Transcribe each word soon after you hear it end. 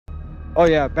Oh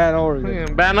yeah, ban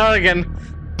Oregon. Ban Oregon.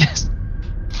 Yes.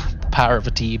 The power of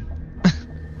a team.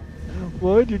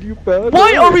 Why did you ban?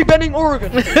 Why are we banning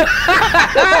Oregon?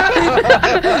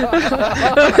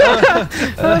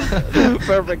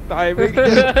 Perfect timing.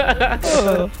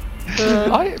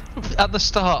 At the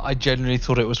start, I genuinely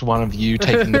thought it was one of you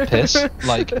taking the piss.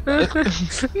 Like,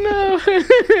 No.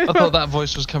 I thought that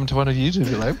voice was coming to one of you to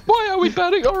be like, "Why are we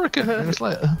banning Oregon?" And it was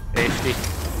like, Safety.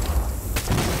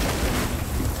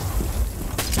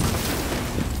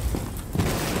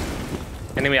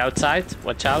 Enemy outside.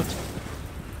 Watch out.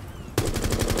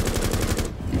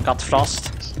 Got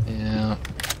frost. yeah.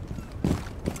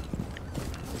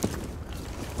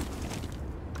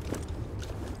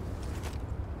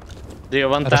 Do you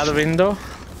want that window?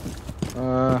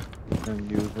 Can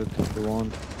use it if you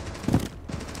want.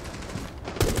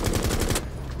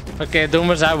 Okay,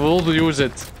 Doomers, I will use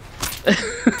it.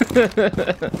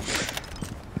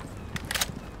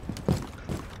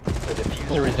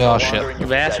 Oh shit.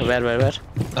 Where?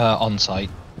 On site.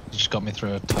 You just got me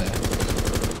through a tire.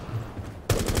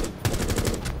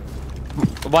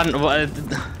 One.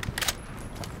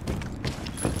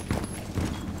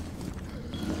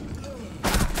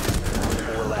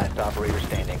 Last operator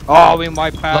standing. Oh, in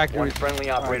my pack. One friendly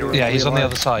operator. Yeah, he's on the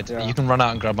other Yeah. side. Yeah. You can run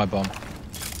out and grab my bomb.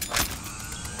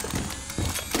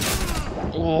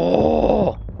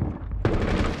 Oh.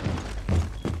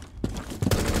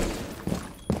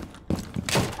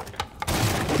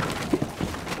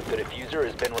 The diffuser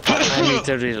has been I recovered. need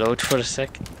to reload for a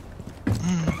sec.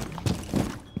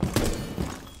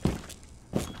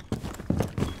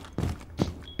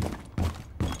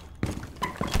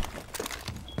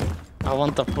 I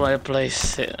want to play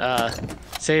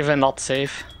save and not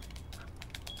save.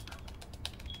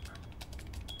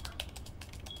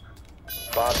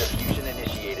 Bomb diffusion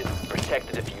initiated. Protect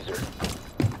the diffuser.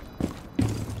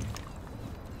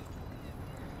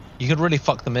 You could really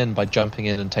fuck them in by jumping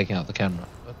in and taking out the camera.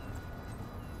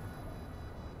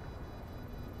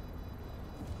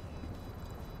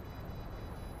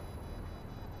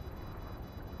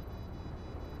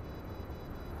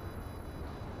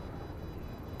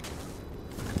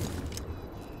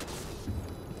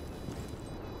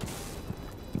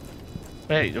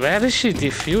 Wait, where is she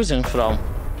defusing from?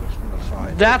 Just on the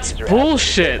side. That's Diffuser has been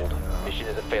bullshit. disabled. Mission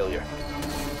is a failure.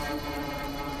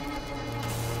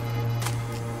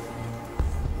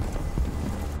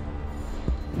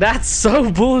 That's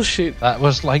so bullshit. That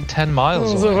was like 10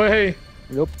 miles away. Away.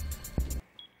 Yup.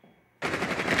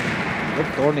 Look,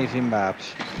 Thorny's in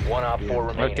maps. One op 4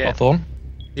 remaining. Okay. Hawthorne?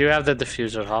 You have the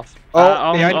diffuser, Hoff.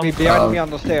 Oh, behind me on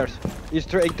the stairs. He's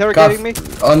interrogating me.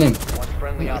 On him. One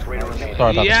friendly operator remaining.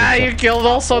 Sorry about Yeah, the you killed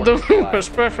also the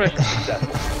Doomers. Perfect.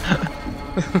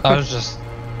 Successful. I was just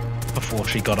before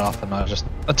she got off, and I was just.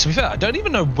 To be fair, I don't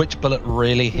even know which bullet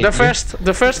really hit The first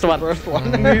one. First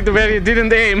one. Where you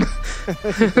didn't aim.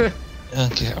 you.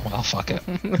 Okay, well, fuck it.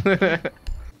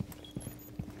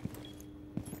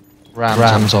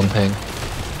 Rams on ping.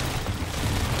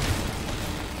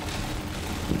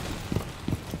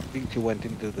 I think she went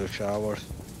into the showers.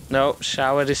 No,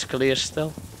 shower is clear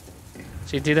still.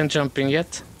 She didn't jump in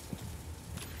yet.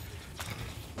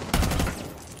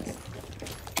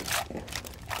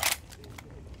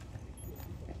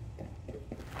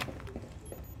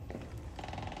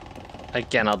 I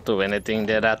cannot do anything.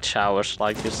 They're at showers,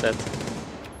 like you said.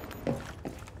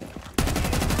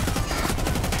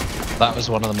 That was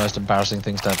one of the most embarrassing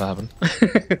things to ever happen.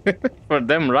 For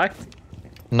them, right?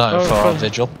 No, Oh, for our for-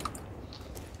 vigil.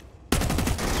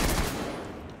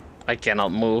 I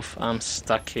cannot move. I'm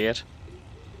stuck here.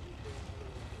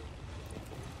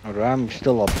 Ram's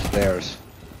still upstairs.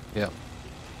 Yeah.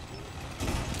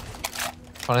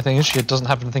 Funny thing is, she doesn't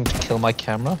have anything to kill my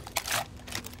camera.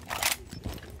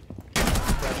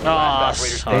 Oh,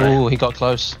 sorry. Oh, he got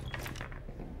close.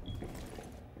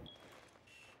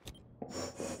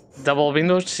 Double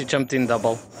windows. She jumped in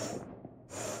double.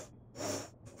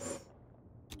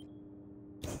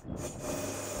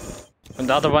 And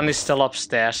the other one is still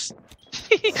upstairs.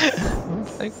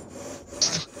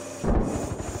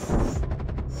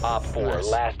 Op 4, Nice.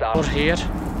 last Or op. here.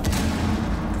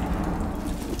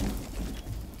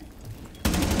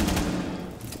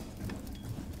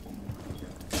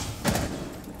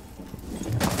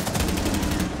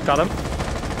 Got him.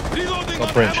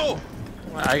 Got bridge.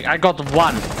 I got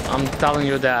one. I'm telling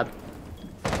you that.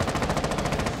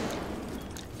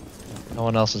 No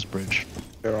one else's bridge.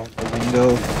 They're on the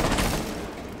window.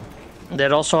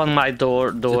 They're also on my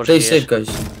door Play here. safe, guys.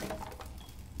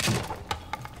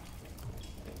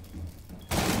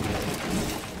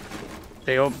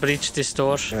 They all breached this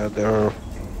door. Yeah, they're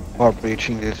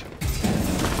breaching this.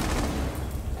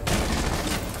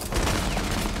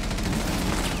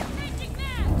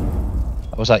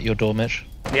 Was that your door, Mitch?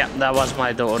 Yeah, that was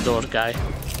my door guy.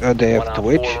 They One have op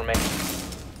Twitch. 4 remaining.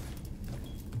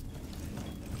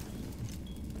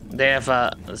 They have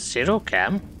a 0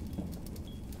 cam.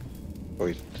 Oh,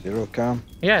 it's 0 cam.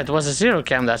 Yeah, it was a 0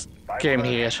 cam that came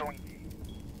here.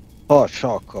 Oh,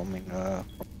 shot coming from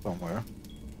somewhere.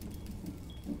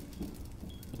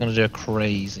 I'm gonna do a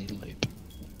crazy loop.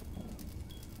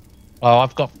 Oh,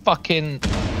 I've got fucking...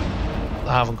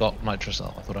 I haven't got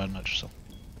nitrocell. I thought I had nitrocell.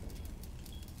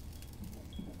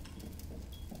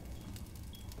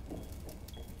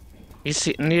 He's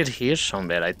near here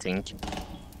somewhere, I think.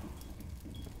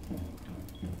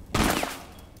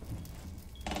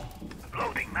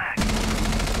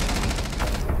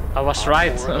 I was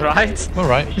right, right?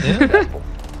 Alright, yeah.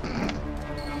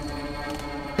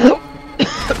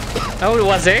 Oh, it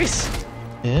was Ace?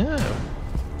 Yeah.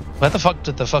 Where the fuck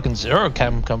did the fucking 0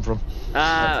 cam come from?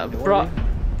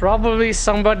 Probably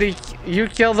somebody... You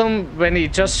killed him when he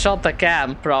just shot the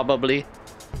cam, probably.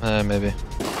 Maybe.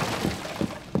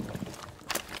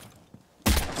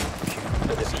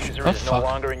 The diffuser Oh, is no fuck.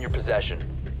 longer in your possession.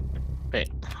 Wait.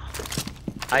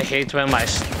 I hate when my...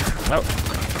 Oh.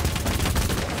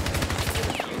 The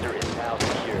diffuser is now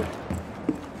secured.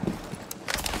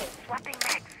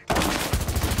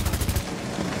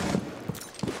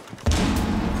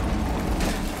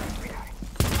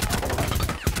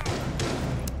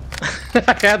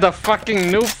 I had a fucking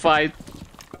noob fight.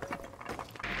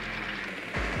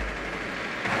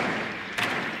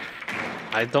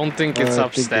 I don't think it's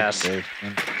upstairs.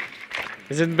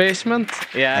 Is it basement?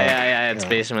 Yeah, it's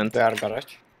basement. They are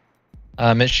garage.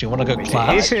 Mitch, you wanna go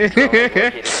class?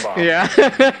 Yeah,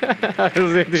 I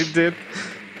really did.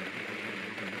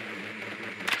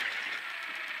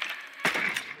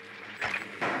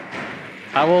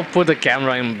 I will put the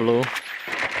camera in blue.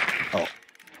 Oh.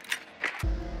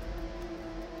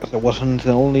 Because it wasn't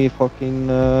the only fucking...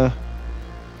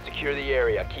 Secure the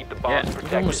area. Keep the bombs Yeah,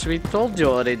 protected. Thomas, we told you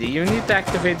already. You need to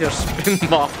activate your spin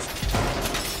bot.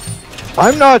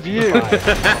 I'm not you! Location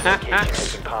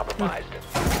has been compromised.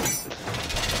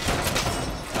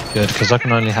 Good, because I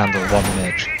can only handle 1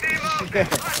 Mitch.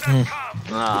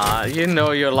 Ah, you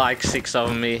know you like 6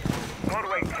 of me.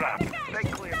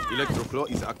 Electroclaw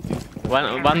is active.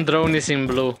 One drone is in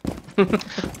blue.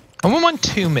 I won't mind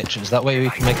 2 Mitches, that way we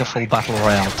can make a full battle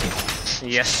royale team.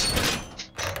 Yes.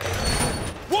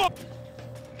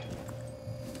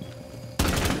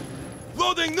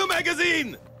 Loading new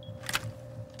magazine!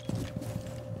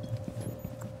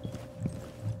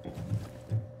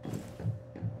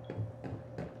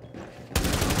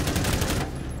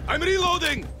 I'm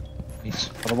reloading! Nice.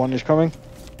 Other one is coming.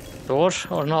 Door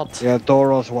or not? Yeah,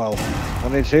 door as well.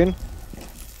 When it's in.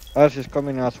 Ash is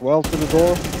coming as well to the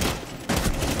door.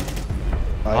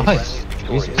 Nice.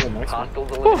 Jesus.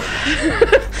 Hostiles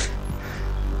eliminated.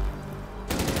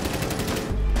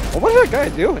 What was that guy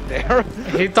doing there?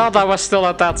 He thought I was still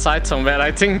at that side somewhere,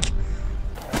 I think.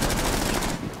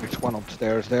 There's one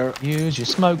upstairs there. Use your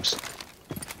smokes.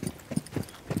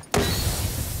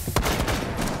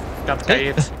 Got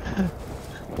hit.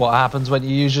 What happens when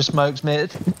you use your smokes,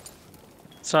 mate?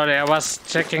 Sorry, I was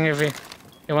checking if he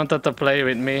wanted to play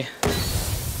with me.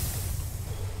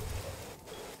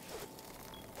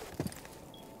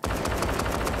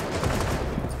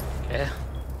 Okay.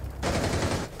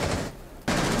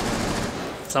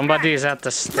 Somebody is at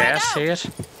the stairs here.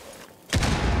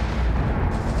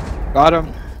 Got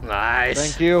him. Nice.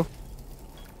 Thank you.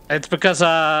 It's because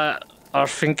I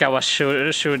think I was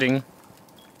shooting.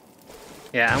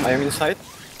 Yeah. I am inside.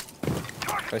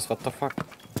 Guys, what the fuck?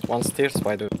 One stairs,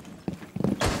 why do?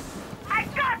 I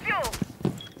got you!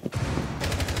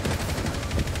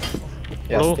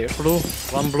 Yeah, Blue, stairs. blue,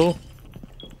 one blue.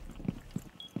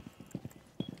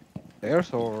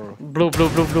 Stairs or... Blue.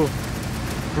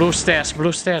 Blue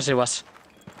stairs it was.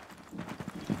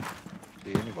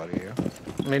 See anybody here?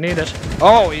 Me neither.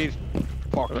 Oh, he's...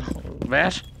 Fuck.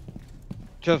 Where?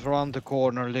 Just around the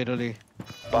corner, literally.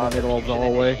 Bomb middle of the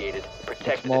diffusion hallway. initiated.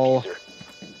 Protect the Small. diffuser.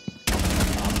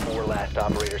 Op 4 last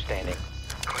operator standing.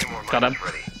 Got him.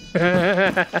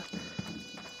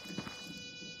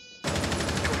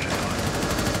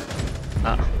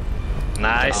 Ah. Op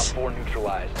Nice. 4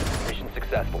 neutralized. Mission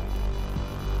successful.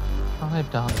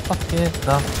 I've done fucking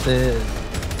nothing.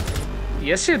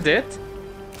 Yes, you did.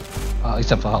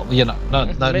 Except for, you know,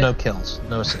 no kills,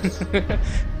 no assists.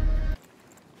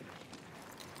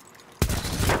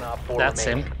 One Op 4 That's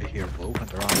him. remaining. I hear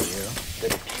movement around here. The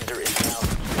diffuser is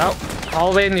now. Oh,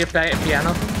 hallway in your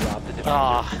piano. Drop the diffuser.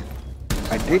 Ah,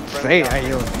 I did say I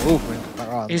hear movement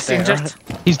around he's there. injured.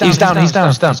 He's down. He's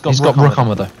got rook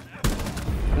armor though.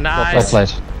 Well Nice.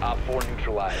 played. Op 4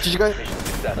 neutralized. Did you guys- Mission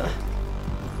successful.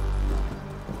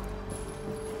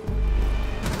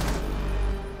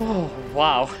 Oh,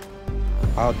 wow.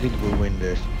 How did we win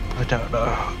this? I don't know.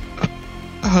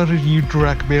 How did you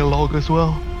drag me along as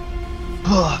well?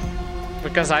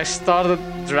 Because I started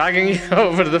dragging you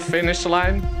over the finish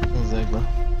line. Exactly.